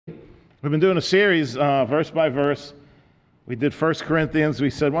We've been doing a series, verse by verse. We did 1 Corinthians. We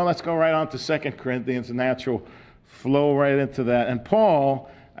said, well, let's go right on to 2 Corinthians, a natural flow right into that. And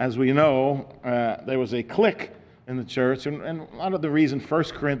Paul, as we know, there was a clique in the church, and a lot of the reason 1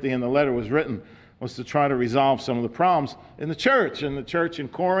 Corinthians, the letter was written, was to try to resolve some of the problems in the church. In the church in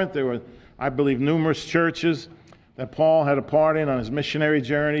Corinth, there were, I believe, numerous churches that Paul had a part in on his missionary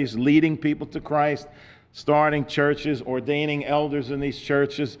journeys, leading people to Christ, starting churches, ordaining elders in these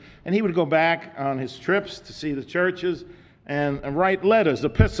churches. And he would go back on his trips to see the churches and write letters,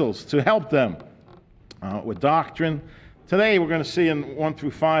 epistles, to help them with doctrine. Today we're going to see in 1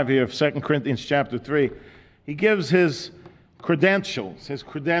 through 5 here of 2 Corinthians chapter 3, he gives his credentials.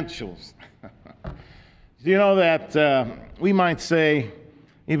 Do you know that we might say,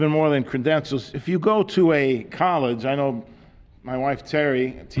 even more than credentials, if you go to a college, I know my wife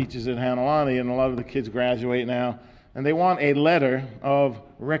Terry teaches at Hanalani, and a lot of the kids graduate now, and they want a letter of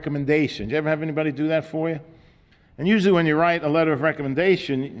recommendation. Do you ever have anybody do that for you? And usually when you write a letter of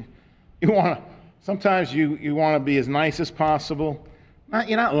recommendation, sometimes you want to be as nice as possible.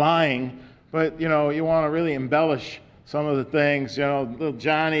 You're not lying, but you want to really embellish some of the things. Little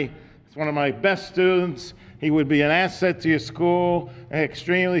Johnny is one of my best students. He would be an asset to your school,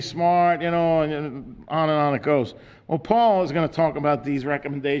 extremely smart, and on it goes. Well, Paul is going to talk about these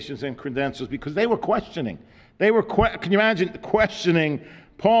recommendations and credentials because they were questioning. Can you imagine questioning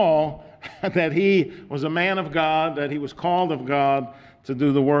Paul that he was a man of God, that he was called of God to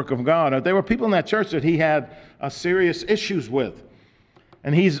do the work of God? There were people in that church that he had serious issues with.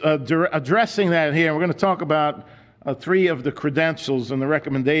 And he's addressing that here. And we're going to talk about 3 of the credentials and the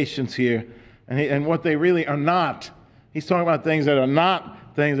recommendations here and what they really are not. He's talking about things that are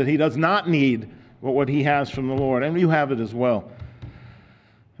not things that he does not need, but what he has from the Lord. And you have it as well.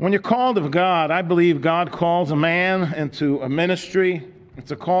 When you're called of God, I believe God calls a man into a ministry.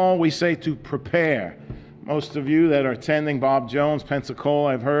 It's a call, we say, to prepare. Most of you that are attending Bob Jones,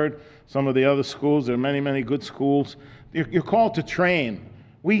 Pensacola, I've heard, some of the other schools, there are many, many good schools. You're called to train.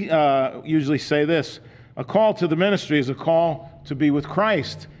 We usually say this, a call to the ministry is a call to be with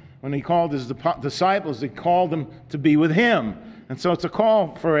Christ. When he called his disciples, he called them to be with him. And so it's a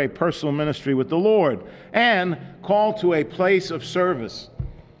call for a personal ministry with the Lord and call to a place of service.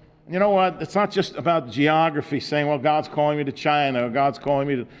 You know what? It's not just about geography, saying, well, God's calling me to China or God's calling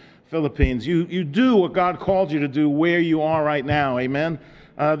me to Philippines. You do what God called you to do where you are right now. Amen?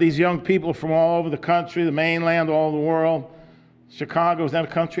 These young people from all over the country, the mainland, all over the world. Chicago, is that a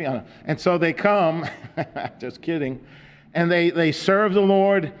country? I don't know. And so they come, just kidding, and they serve the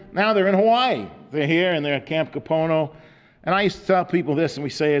Lord. Now they're in Hawaii. They're here and they're at Camp Kapono. And I used to tell people this, and we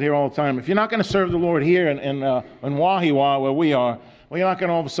say it here all the time. If you're not going to serve the Lord here in Wahiwa, where we are, well, you're not going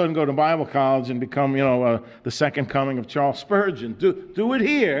to all of a sudden go to Bible college and become, the second coming of Charles Spurgeon. Do it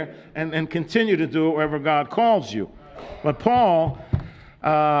here and continue to do it wherever God calls you. But Paul,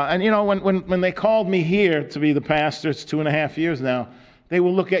 when they called me here to be the pastor, it's 2.5 years now, they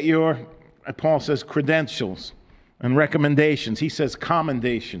will look at your, Paul says, credentials and recommendations. He says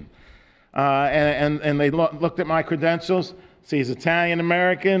commendation. And they looked at my credentials. See, he's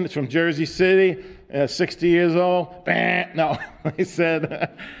Italian-American. He's from Jersey City, 60 years old. No, he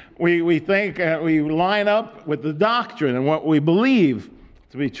said, we think we line up with the doctrine and what we believe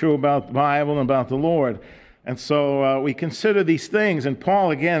to be true about the Bible and about the Lord. And so we consider these things. And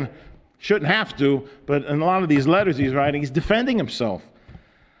Paul, again, shouldn't have to, but in a lot of these letters he's writing, he's defending himself.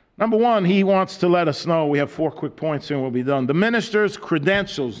 Number one, he wants to let us know, we have 4 quick points here and we'll be done. The minister's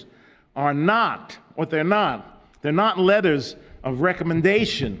credentials are not what they're not. They're not letters of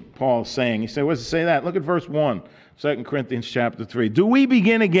recommendation, Paul's saying. He said, where does it say that? Look at verse 1, 2 Corinthians chapter 3. Do we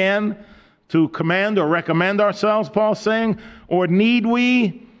begin again to command or recommend ourselves, Paul's saying? Or need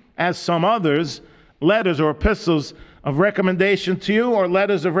we, as some others, letters or epistles of recommendation to you or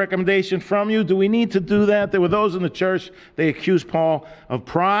letters of recommendation from you? Do we need to do that? There were those in the church, they accused Paul of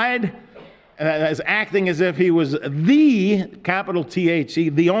pride, as acting as if he was the, capital T-H-E,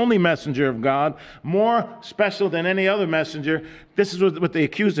 the only messenger of God, more special than any other messenger. This is what they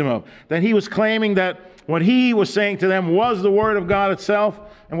accused him of, that he was claiming that what he was saying to them was the word of God itself,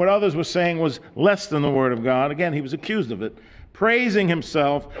 and what others were saying was less than the word of God. Again, he was accused of it. Praising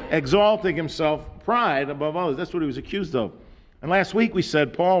himself, exalting himself, pride above others. That's what he was accused of. And last week we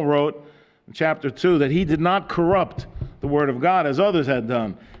said, Paul wrote in chapter 2 that he did not corrupt the word of God as others had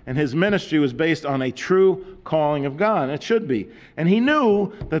done. And his ministry was based on a true calling of God. And it should be. And he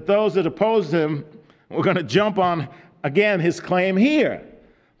knew that those that opposed him were going to jump on, again, his claim here.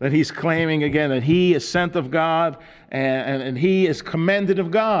 That he's claiming, again, that he is sent of God and he is commended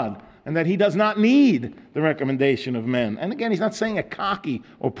of God. and that he does not need the recommendation of men. And again, he's not saying it cocky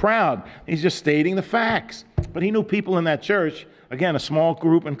or proud. He's just stating the facts. But he knew people in that church, again, a small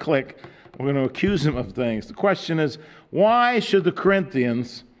group and clique, were going to accuse him of things. The question is, why should the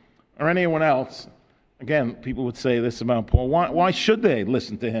Corinthians or anyone else, again, people would say this about Paul, why should they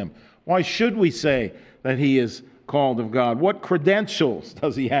listen to him? Why should we say that he is called of God? What credentials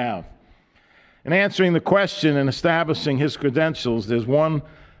does he have? In answering the question and establishing his credentials, there's one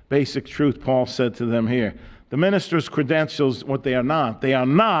basic truth Paul said to them here. The minister's credentials, what they are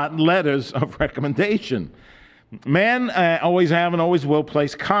not letters of recommendation. Men always have and always will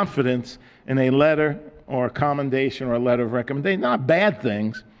place confidence in a letter or a commendation or a letter of recommendation. Not bad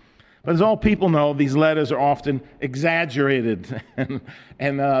things, but as all people know, these letters are often exaggerated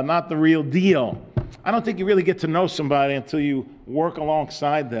and not the real deal. I don't think you really get to know somebody until you work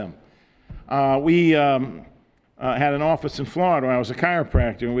alongside them. We had an office in Florida when I was a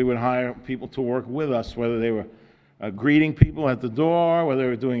chiropractor, and we would hire people to work with us, whether they were greeting people at the door, whether they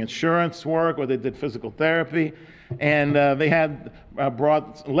were doing insurance work, whether they did physical therapy. And they had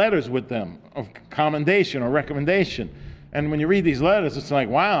brought letters with them of commendation or recommendation. And when you read these letters, it's like,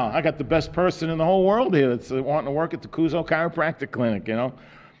 wow, I got the best person in the whole world here that's wanting to work at the Cuozzo chiropractic clinic, you know.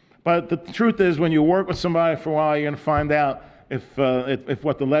 But the truth is, when you work with somebody for a while, you're going to find out if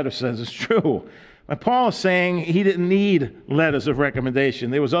what the letter says is true. But Paul is saying he didn't need letters of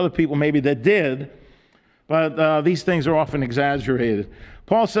recommendation. There was other people maybe that did, but these things are often exaggerated.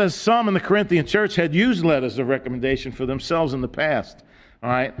 Paul says some in the Corinthian church had used letters of recommendation for themselves in the past, all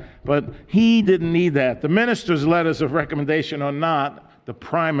right? But he didn't need that. The minister's letters of recommendation are not the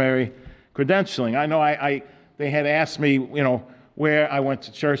primary credentialing. I know they had asked me, you know, where I went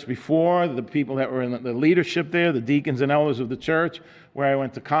to church before, the people that were in the leadership there, the deacons and elders of the church, where I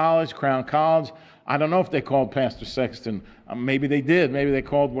went to college, Crown College. I don't know if they called Pastor Sexton. Maybe they did. Maybe they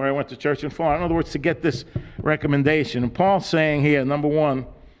called where I went to church in Florida. In other words, to get this recommendation. And Paul's saying here, number one,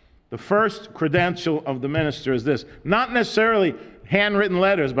 the first credential of the minister is this. Not necessarily handwritten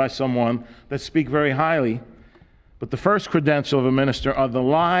letters by someone that speak very highly, but the first credential of a minister are the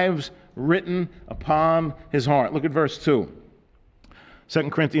lives written upon his heart. Look at verse 2. 2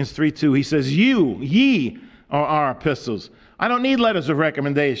 Corinthians 3:2, he says, ye are our epistles. I don't need letters of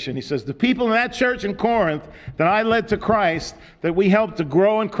recommendation. He says, the people in that church in Corinth that I led to Christ, that we helped to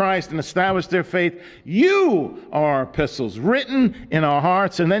grow in Christ and establish their faith, you are our epistles, written in our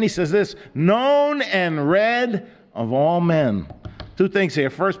hearts. And then he says this, known and read of all men. Two things here.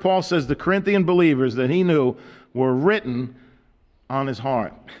 First, Paul says the Corinthian believers that he knew were written on his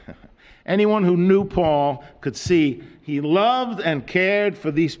heart. Anyone who knew Paul could see he loved and cared for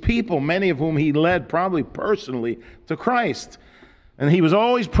these people, many of whom he led probably personally to Christ. And he was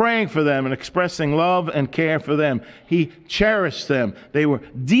always praying for them and expressing love and care for them. He cherished them. They were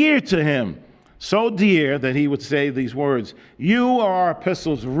dear to him, so dear that he would say these words, you are our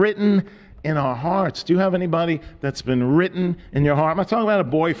epistles written in our hearts. Do you have anybody that's been written in your heart? I'm not talking about a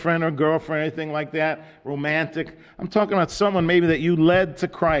boyfriend or girlfriend or anything like that, romantic. I'm talking about someone maybe that you led to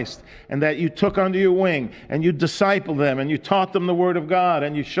Christ and that you took under your wing and you discipled them and you taught them the Word of God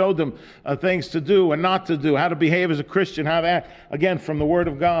and you showed them things to do and not to do, how to behave as a Christian, how to act, again, from the Word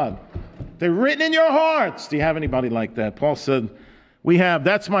of God. They're written in your hearts. Do you have anybody like that? Paul said,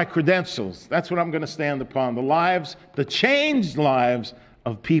 that's my credentials. That's what I'm going to stand upon. The lives, the changed lives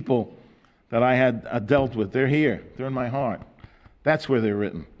of people that I had dealt with. They're here. They're in my heart. That's where they're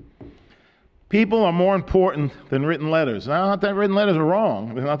written. People are more important than written letters. Now, not that written letters are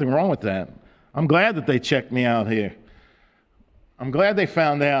wrong. There's nothing wrong with that. I'm glad that they checked me out here. I'm glad they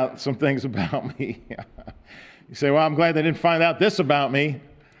found out some things about me. You say, well, I'm glad they didn't find out this about me.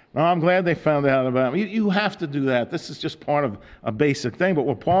 No, I'm glad they found out about me. You have to do that. This is just part of a basic thing. But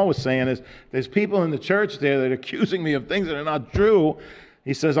what Paul was saying is there's people in the church there that are accusing me of things that are not true.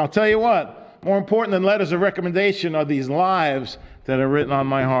 He says, I'll tell you what, more important than letters of recommendation are these lives that are written on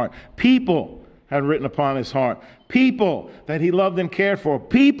my heart. People had written upon his heart. People that he loved and cared for.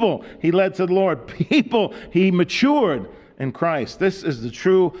 People he led to the Lord. People he matured in Christ. This is the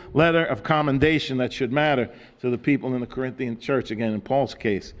true letter of commendation that should matter to the people in the Corinthian church, again, in Paul's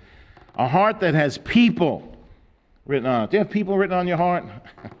case. A heart that has people written on it. Do you have people written on your heart?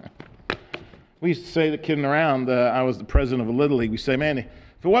 We used to say to kidding around, I was the president of a Little League, we say, man, if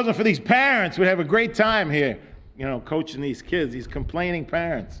it wasn't for these parents, we'd have a great time here, you know, coaching these kids, these complaining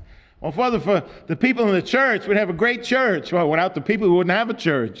parents. Well, if it wasn't for the people in the church, we'd have a great church. Well, without the people, we wouldn't have a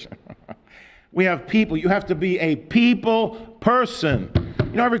church. We have people. You have to be a people person.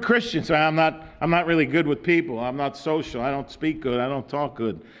 You know, every Christian says, I'm not really good with people. I'm not social. I don't speak good. I don't talk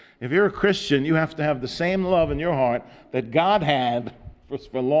good. If you're a Christian, you have to have the same love in your heart that God had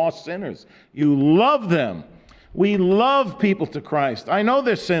for lost sinners. You love them. We love people to Christ. I know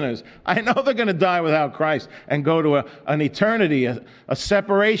they're sinners. I know they're going to die without Christ and go to an eternity, a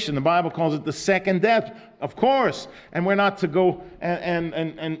separation. The Bible calls it the second death, of course. And we're not to go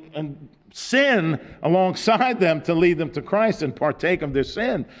and sin alongside them to lead them to Christ and partake of their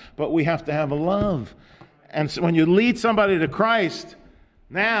sin. But we have to have a love. And so when you lead somebody to Christ,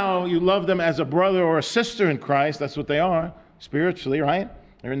 now you love them as a brother or a sister in Christ. That's what they are, spiritually, right?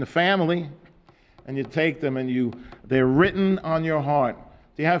 They're in the family. And you take them and they're written on your heart.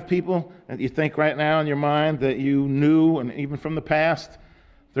 Do you have people that you think right now in your mind that you knew, and even from the past,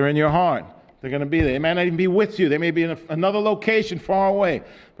 they're in your heart? They're going to be there. They may not even be with you. They may be in another location far away,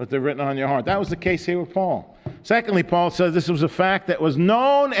 but they're written on your heart. That was the case here with Paul. Secondly, Paul says this was a fact that was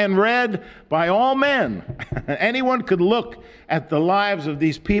known and read by all men. Anyone could look at the lives of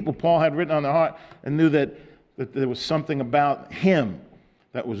these people Paul had written on their heart and knew that there was something about him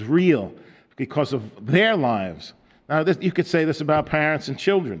that was real, because of their lives. Now, you could say this about parents and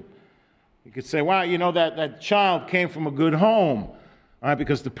children. You could say, wow, that child came from a good home, all right,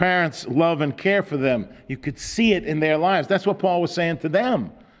 because the parents love and care for them. You could see it in their lives. That's what Paul was saying to them.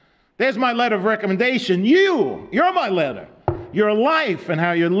 There's my letter of recommendation. You're my letter. Your life and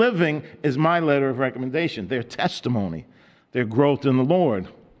how you're living is my letter of recommendation. Their testimony, their growth in the Lord.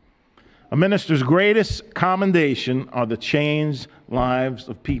 A minister's greatest commendation are the changed lives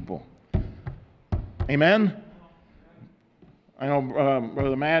of people. Amen? I know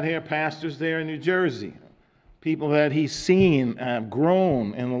Brother Matt here, pastors there in New Jersey, people that he's seen have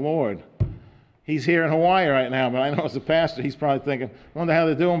grown in the Lord. He's here in Hawaii right now, but I know as a pastor, he's probably thinking, I wonder how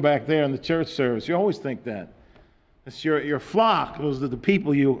they're doing back there in the church service. You always think that. It's your flock. Those are the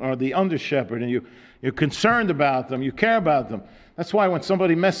people you are the under shepherd, and you're concerned about them. You care about them. That's why when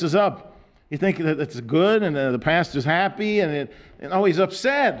somebody messes up, you think that it's good, and the pastor's happy, and he's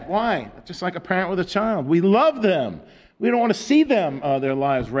upset. Why? Just like a parent with a child. We love them. We don't want to see them, their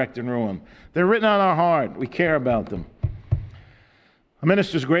lives wrecked and ruined. They're written on our heart. We care about them. A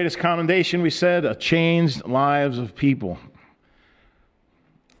minister's greatest commendation, we said, are changed lives of people.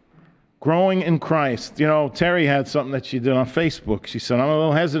 Growing in Christ. Terry had something that she did on Facebook. She said, I'm a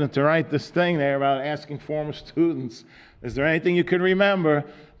little hesitant to write this thing there about asking former students, is there anything you can remember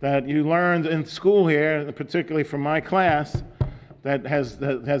that you learned in school here, particularly from my class, that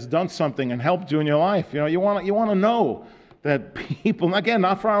has done something and helped you in your life? You want to know that people, again,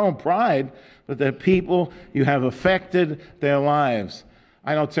 not for our own pride, but that people, you have affected their lives.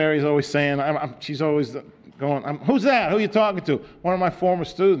 I know Terry's always saying, she's always going, who's that? Who are you talking to? One of my former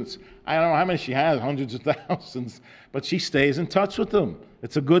students. I don't know how many she has, hundreds of thousands, but she stays in touch with them.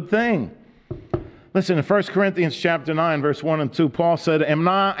 It's a good thing. Listen, in 1 Corinthians chapter 9, verse 1 and 2, Paul said, Am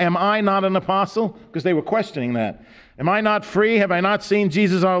I not an apostle? Because they were questioning that. Am I not free? Have I not seen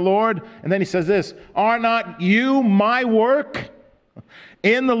Jesus our Lord? And then he says this, Are not you my work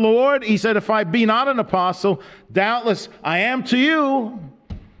in the Lord? He said, If I be not an apostle, doubtless I am to you.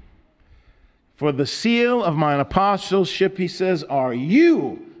 For the seal of mine apostleship, he says, are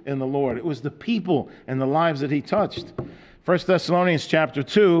you in the Lord. It was the people and the lives that he touched. 1 Thessalonians chapter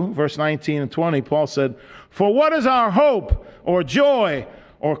 2, verse 19 and 20, Paul said, For what is our hope or joy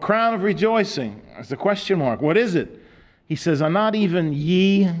or crown of rejoicing? That's the question mark. What is it? He says, Are not even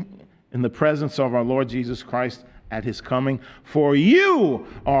ye in the presence of our Lord Jesus Christ at his coming? For you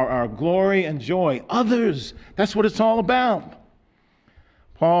are our glory and joy. Others. That's what it's all about.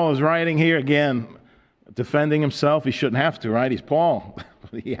 Paul is writing here again, defending himself. He shouldn't have to, right? He's Paul.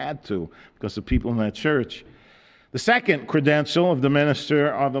 But he had to because of people in that church. The second credential of the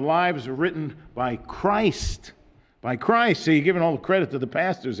minister are the lives written by Christ. By Christ. So you're giving all the credit to the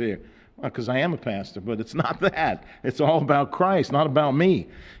pastors here. Because I am a pastor, but it's not that. It's all about Christ, not about me.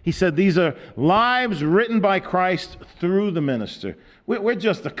 He said these are lives written by Christ through the minister. We're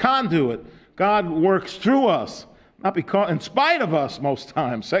just a conduit. God works through us, not because, in spite of us most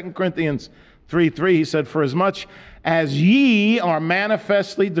times. 2 Corinthians 3:3, he said, For as much as ye are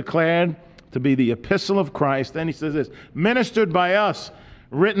manifestly declared to be the epistle of Christ. Then he says this, ministered by us,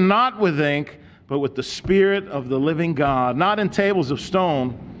 written not with ink, but with the Spirit of the living God, not in tables of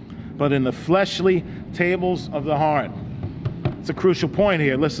stone, but in the fleshly tables of the heart. It's a crucial point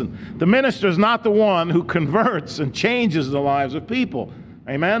here. Listen, the minister is not the one who converts and changes the lives of people.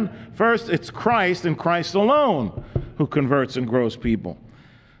 Amen? First, it's Christ and Christ alone who converts and grows people.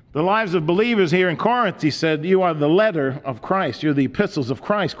 The lives of believers here in Corinth, he said, you are the letter of Christ. You're the epistles of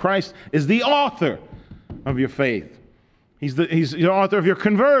Christ. Christ is the author of your faith. He's the author of your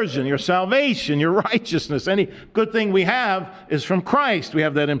conversion, your salvation, your righteousness. Any good thing we have is from Christ. We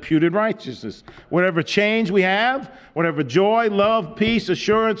have that imputed righteousness. Whatever change we have, whatever joy, love, peace,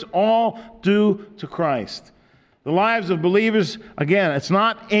 assurance, all due to Christ. The lives of believers, again, it's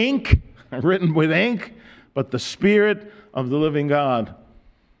not ink, written with ink, but the Spirit of the living God.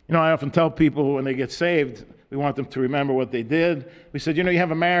 You know, I often tell people when they get saved, we want them to remember what they did. We said, you know, you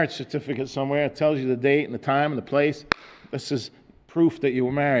have a marriage certificate somewhere. It tells you the date and the time and the place. This is proof that you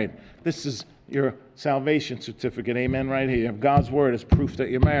were married. This is your salvation certificate, amen, right here. You have God's word as proof that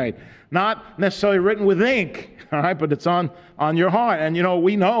you're married. Not necessarily written with ink, all right, but it's on your heart. And, you know,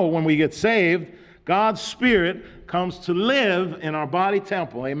 we know when we get saved, God's Spirit comes to live in our body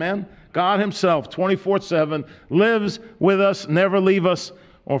temple, amen? God himself, 24/7, lives with us, never leave us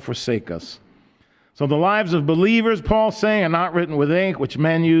or forsake us. So the lives of believers, Paul's saying, are not written with ink, which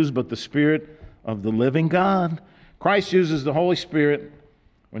men use, but the Spirit of the living God. Christ uses the Holy Spirit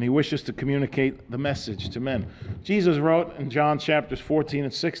when he wishes to communicate the message to men. Jesus wrote in John chapters 14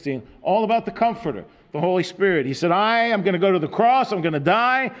 and 16 all about the Comforter, the Holy Spirit. He said, I am going to go to the cross, I'm going to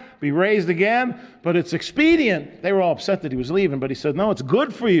die, be raised again, but it's expedient. They were all upset that he was leaving, but he said, no, it's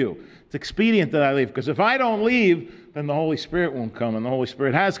good for you. It's expedient that I leave, because if I don't leave, then the Holy Spirit won't come, and the Holy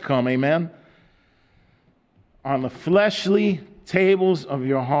Spirit has come, amen? On the fleshly tables of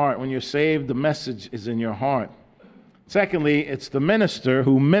your heart, when you're saved, the message is in your heart. Secondly, it's the minister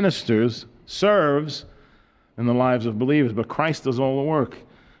who ministers, serves in the lives of believers, but Christ does all the work.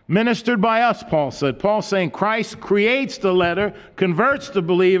 Ministered by us, Paul said. Paul's saying Christ creates the letter, converts the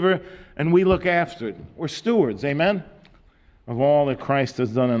believer, and we look after it. We're stewards, amen, of all that Christ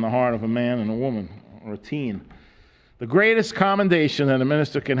has done in the heart of a man and a woman or a teen. The greatest commendation that a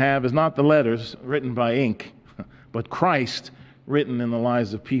minister can have is not the letters written by ink, but Christ written in the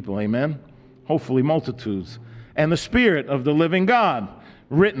lives of people, amen? Hopefully multitudes. And the Spirit of the living God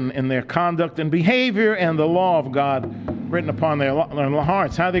written in their conduct and behavior, and the law of God written upon their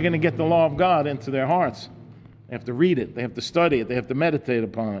hearts. How are they going to get the law of God into their hearts? They have to read it. They have to study it. They have to meditate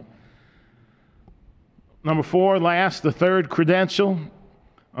upon it. Number 4, last, the third credential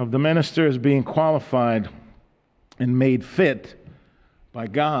of the minister is being qualified and made fit by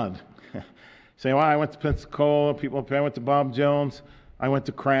God. Say, well, I went to Pensacola, I went to Bob Jones, I went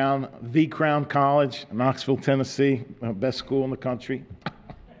to Crown, the Crown College, Knoxville, Tennessee, best school in the country.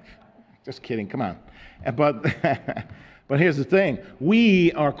 Just kidding, come on. But here's the thing.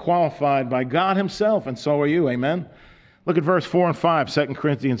 We are qualified by God himself, and so are you, amen? Look at verse 4 and 5, 2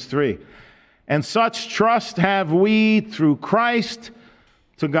 Corinthians 3. And such trust have we through Christ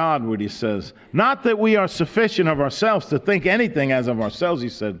to Godward, he says. Not that we are sufficient of ourselves to think anything as of ourselves, he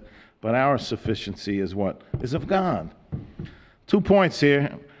said, but our sufficiency is what? Is of God. 2 points here,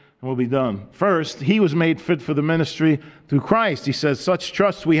 and we'll be done. First, he was made fit for the ministry through Christ. He says, such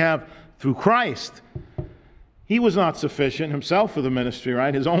trust we have through Christ. He was not sufficient himself for the ministry,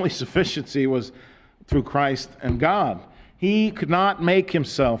 right? His only sufficiency was through Christ and God. He could not make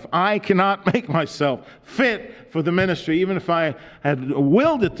himself. I cannot make myself fit for the ministry, even if I had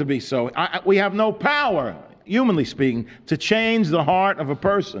willed it to be so. We have no power, humanly speaking, to change the heart of a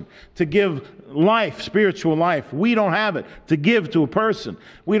person, to give life, spiritual life. We don't have it to give to a person.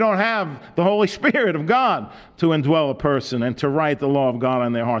 We don't have the Holy Spirit of God to indwell a person and to write the law of God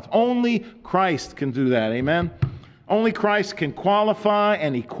on their hearts. Only Christ can do that, amen? Only Christ can qualify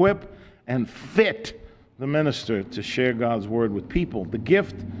and equip and fit the minister to share God's word with people. The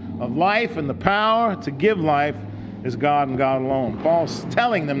gift of life and the power to give life is God and God alone. Paul's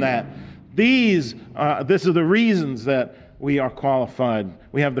telling them that. These are the reasons that we are qualified.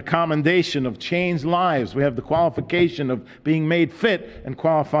 We have the commendation of changed lives. We have the qualification of being made fit and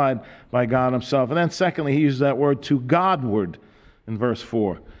qualified by God himself. And then secondly, he used that word to Godward in verse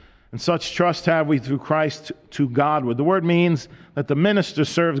 4. And such trust have we through Christ to Godward. The word means that the minister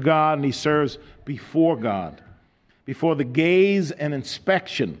serves God and he serves before God, before the gaze and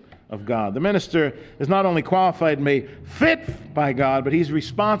inspection of God. The minister is not only qualified and made fit by God, but he's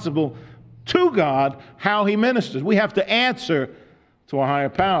responsible to God how he ministers. We have to answer to a higher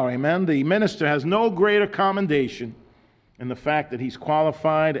power, amen? The minister has no greater commendation in the fact that he's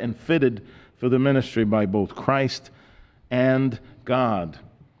qualified and fitted for the ministry by both Christ and God.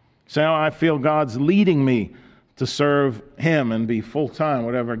 So I feel God's leading me to serve him and be full-time,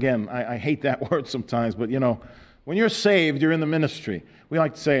 whatever. Again, I hate that word sometimes, but you know, when you're saved, you're in the ministry. We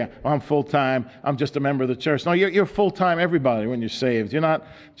like to say, I'm full-time, I'm just a member of the church. No, you're full-time everybody when you're saved. You're not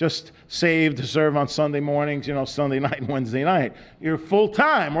just saved to serve on Sunday mornings, you know, Sunday night and Wednesday night. You're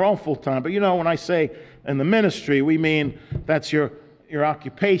full-time. We're all full-time. But you know, when I say in the ministry, we mean that's your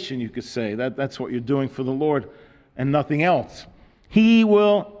occupation, you could say. That's what you're doing for the Lord. and nothing else. He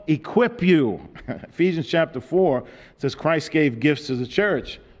will equip you. Ephesians chapter 4 says Christ gave gifts to the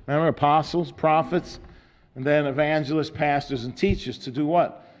church. Remember, apostles, prophets, and then evangelists, pastors, and teachers to do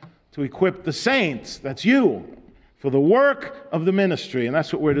what? To equip the saints, that's you, for the work of the ministry. And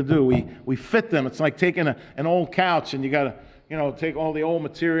that's what we're to do. We fit them. It's like taking an old couch and you got to, take all the old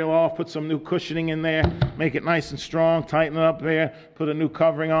material off, put some new cushioning in there, make it nice and strong, tighten it up there, put a new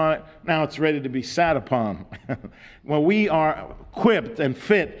covering on it. Now it's ready to be sat upon. Well, we are equipped and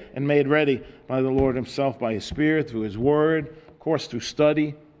fit and made ready by the Lord himself, by his Spirit, through his word, of course through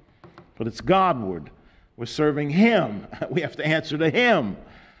study. But it's Godward. We're serving him. We have to answer to him.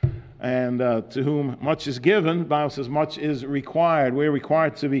 And to whom much is given, the Bible says much is required. We're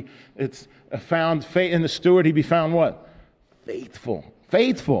required to be, it's found in the steward, he be found what? Faithful.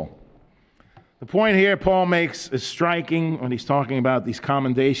 Faithful. The point here Paul makes is striking when he's talking about these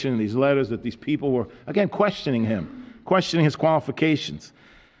commendations, these letters, that these people were, again, questioning him, questioning his qualifications.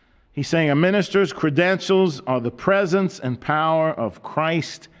 He's saying a minister's credentials are the presence and power of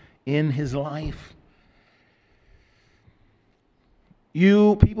Christ in his life.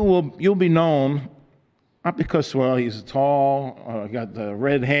 You'll be known, not because, well, he's tall, got the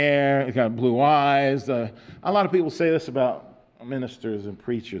red hair, he's got blue eyes. A lot of people say this about ministers and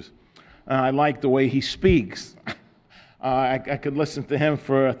preachers. I like the way he speaks. I could listen to him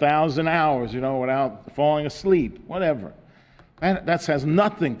for 1,000 hours, without falling asleep, whatever. That has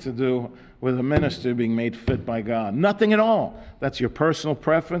nothing to do with a minister being made fit by God. Nothing at all. That's your personal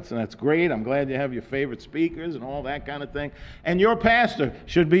preference, and that's great. I'm glad you have your favorite speakers and all that kind of thing. And your pastor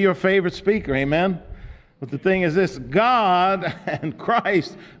should be your favorite speaker, amen? But the thing is this, God and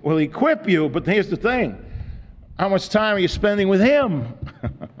Christ will equip you, but here's the thing. How much time are you spending with him?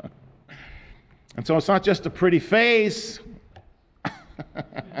 And so it's not just a pretty face.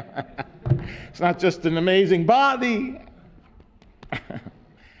 It's not just an amazing body.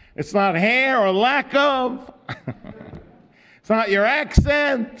 It's not hair or lack of. It's not your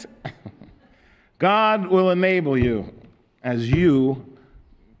accent. God will enable you as you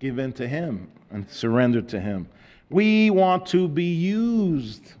give in to him and surrender to him. We want to be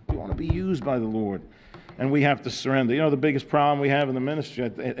used. We want to be used by the Lord. And we have to surrender. The biggest problem we have in the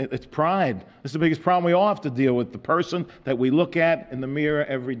ministry, it's pride. It's the biggest problem we all have to deal with, the person that we look at in the mirror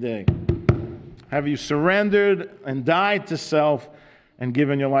every day. Have you surrendered and died to self and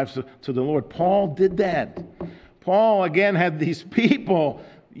given your life to the Lord? Paul did that. Paul, again, had these people.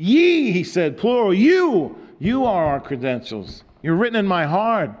 Ye, he said, plural, you are our credentials. You're written in my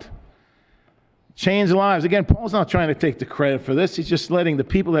heart. Change lives. Again, Paul's not trying to take the credit for this. He's just letting the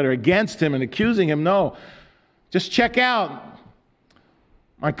people that are against him and accusing him know. Just check out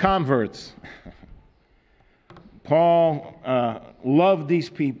my converts. Paul loved these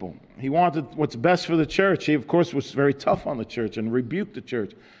people. He wanted what's best for the church. He, of course, was very tough on the church and rebuked the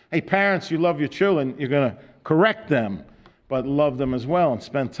church. Hey, parents, you love your children. You're going to correct them, but love them as well and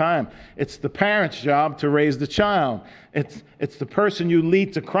spend time. It's the parent's job to raise the child. It's the person you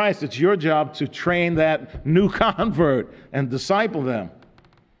lead to Christ. It's your job to train that new convert and disciple them.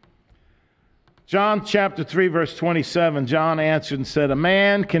 John chapter 3, verse 27, John answered and said, a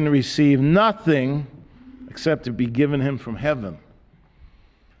man can receive nothing except to be given him from heaven.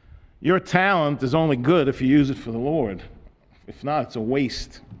 Your talent is only good if you use it for the Lord. If not, it's a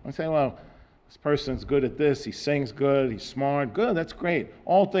waste. I say, well, this person's good at this, he sings good, he's smart, good, that's great.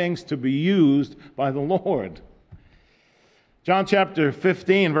 All things to be used by the Lord. John chapter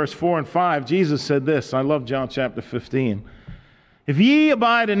 15, verse 4 and 5, Jesus said this. I love John chapter 15. If ye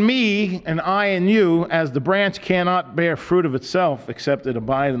abide in me, and I in you, as the branch cannot bear fruit of itself, except it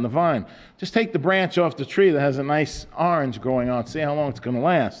abide in the vine. Just take the branch off the tree that has a nice orange growing on. See how long it's going to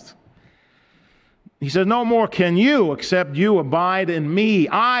last. He said, no more can you, except you abide in me.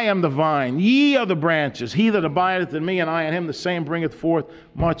 I am the vine, ye are the branches. He that abideth in me, and I in him, the same bringeth forth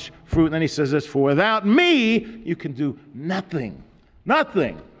much fruit. And then he says this, for without me, you can do nothing.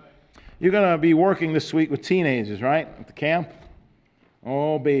 Nothing. You're going to be working this week with teenagers, right? At the camp?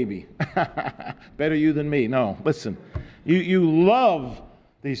 Oh, baby. Better you than me. No, listen. You love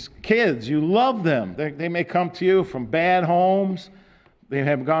these kids. You love them. They may come to you from bad homes. They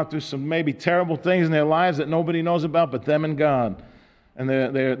have gone through some maybe terrible things in their lives that nobody knows about but them and God. And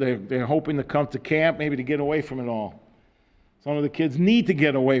they're hoping to come to camp, maybe to get away from it all. Some of the kids need to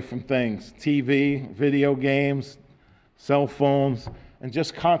get away from things, TV, video games, cell phones, and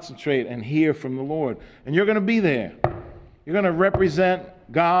just concentrate and hear from the Lord. And you're going to be there. You're going to represent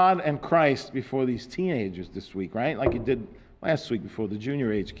God and Christ before these teenagers this week, right? Like you did last week before the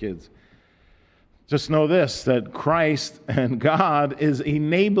junior age kids. Just know this, that Christ and God is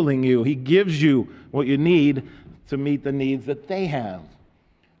enabling you. He gives you what you need to meet the needs that they have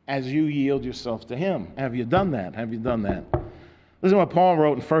as you yield yourself to him. Have you done that? Have you done that? Listen to what Paul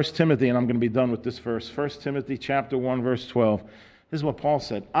wrote in 1 Timothy, and I'm going to be done with this verse. 1 Timothy chapter 1, verse 12. This is what Paul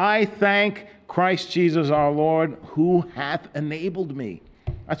said. I thank Christ Jesus our Lord, who hath enabled me.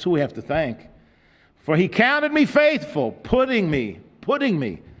 That's who we have to thank. For he counted me faithful, putting me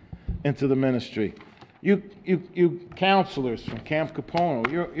into the ministry. You counselors from Camp Capono,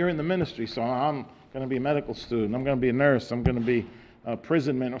 you're in the ministry, so I'm going to be a medical student. I'm going to be a nurse. I'm going to be a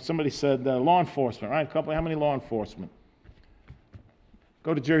prison man. Or somebody said law enforcement, right? How many law enforcement?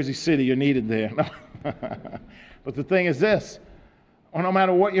 Go to Jersey City, you're needed there. But the thing is this, no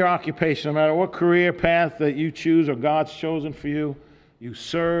matter what your occupation, no matter what career path that you choose or God's chosen for you, you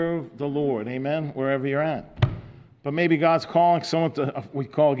serve the Lord, amen, wherever you're at. But maybe God's calling someone to, we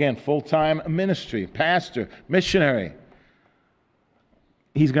call again, full-time ministry, pastor, missionary.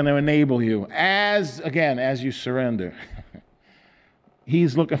 He's going to enable you as you surrender.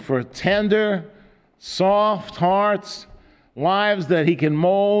 He's looking for tender, soft hearts, lives that he can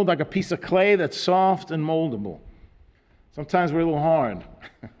mold like a piece of clay that's soft and moldable. Sometimes we're a little hard.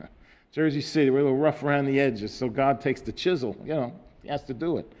 Jersey City, we're a little rough around the edges, so God takes the chisel. He has to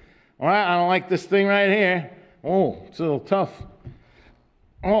do it. All right, I don't like this thing right here. Oh, it's a little tough.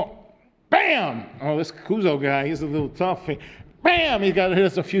 Oh, bam! Oh, this Cuozzo guy, he's a little tough. Bam! He got to hit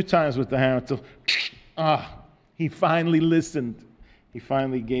us a few times with the hammer until, he finally listened. He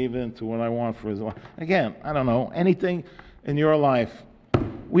finally gave in to what I want for his life. Again, I don't know, anything in your life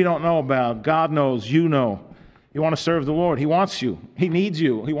we don't know about, God knows, you know. You want to serve the Lord. He wants you. He needs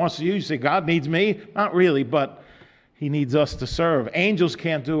you. He wants you. You say, God needs me? Not really, but he needs us to serve. Angels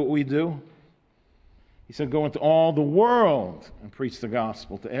can't do what we do. He said, go into all the world and preach the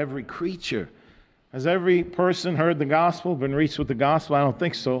gospel to every creature. Has every person heard the gospel, been reached with the gospel? I don't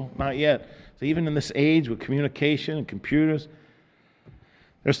think so. Not yet. So even in this age with communication and computers,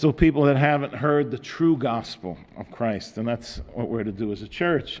 there's still people that haven't heard the true gospel of Christ, and that's what we're to do as a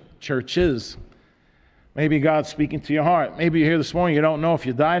church. Churches. Maybe God's speaking to your heart. Maybe you're here this morning, you don't know if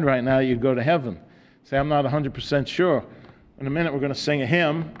you died right now, you'd go to heaven. Say, I'm not 100% sure. In a minute, we're going to sing a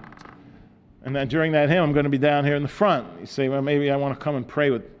hymn, and then during that hymn, I'm going to be down here in the front. You say, well, maybe I want to come and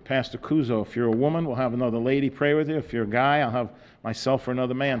pray with Pastor Cuozzo. If you're a woman, we'll have another lady pray with you. If you're a guy, I'll have myself or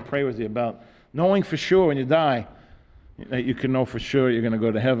another man pray with you about knowing for sure when you die that you can know for sure you're going to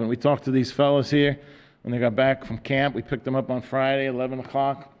go to heaven. We talked to these fellas here when they got back from camp. We picked them up on Friday, 11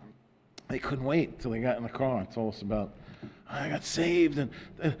 o'clock. They couldn't wait until they got in the car and told us about, I got saved, and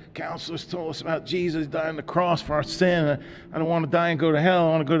the counselors told us about Jesus dying on the cross for our sin. I don't want to die and go to hell. I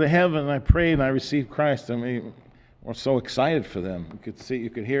want to go to heaven. And I prayed and I received Christ. I mean, we're so excited for them. You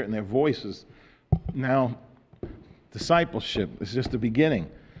could hear it in their voices. Now, discipleship is just the beginning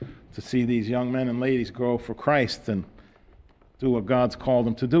to see these young men and ladies grow for Christ and do what God's called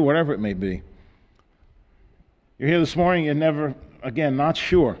them to do, whatever it may be. You're here this morning, you're never, again, not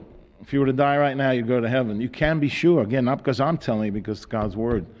sure. If you were to die right now, you'd go to heaven. You can be sure. Again, not because I'm telling you, because God's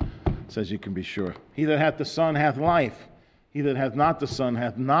word says you can be sure. He that hath the Son hath life. He that hath not the Son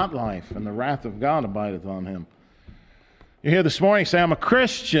hath not life, and the wrath of God abideth on him. You're here this morning, say, I'm a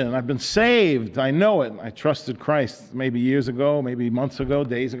Christian. I've been saved. I know it. I trusted Christ maybe years ago, maybe months ago,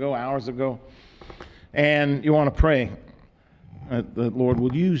 days ago, hours ago. And you want to pray that the Lord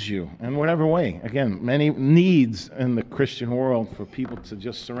will use you in whatever way. Again, many needs in the Christian world for people to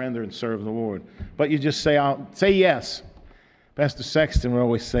just surrender and serve the Lord. But you just say, I'll say yes. Pastor Sexton would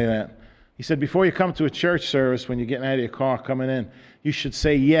always say that. He said, before you come to a church service, when you're getting out of your car, coming in, you should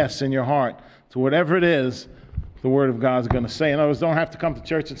say yes in your heart to whatever it is the Word of God is going to say. In other words, don't have to come to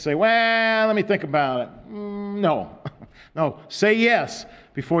church and say, well, let me think about it. No. No, say yes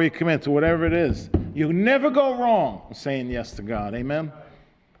before you commit to whatever it is. You never go wrong saying yes to God. Amen?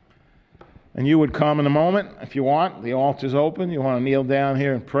 And you would come in a moment if you want. The altar's open. You want to kneel down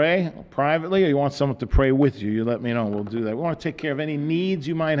here and pray privately, or you want someone to pray with you, you let me know. We'll do that. We want to take care of any needs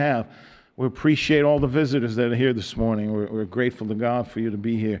you might have. We appreciate all the visitors that are here this morning. We're grateful to God for you to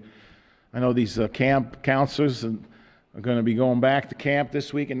be here. I know these camp counselors are going to be going back to camp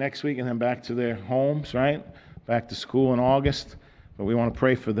this week and next week and then back to their homes, right? Back to school in August. But we want to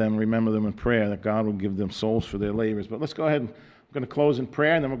pray for them, remember them in prayer, that God will give them souls for their labors. But let's go ahead. I'm going to close in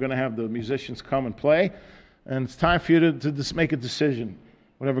prayer, and then we're going to have the musicians come and play. And it's time for you to just make a decision,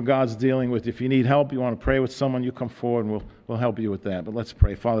 whatever God's dealing with. If you need help, you want to pray with someone, you come forward, and we'll help you with that. But let's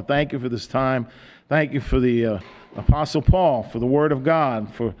pray. Father, thank you for this time. Thank you for the Apostle Paul, for the Word of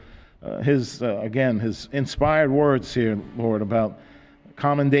God, for his inspired words here, Lord, about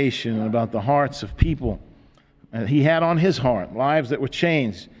commendation and about the hearts of people. And he had on his heart lives that were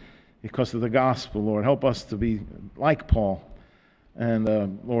changed because of the gospel, Lord. Help us to be like Paul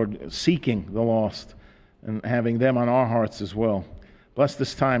and, Lord, seeking the lost and having them on our hearts as well. Bless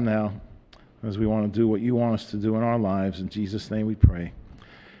this time now as we want to do what you want us to do in our lives. In Jesus' name we pray.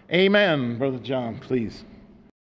 Amen. Brother John, please.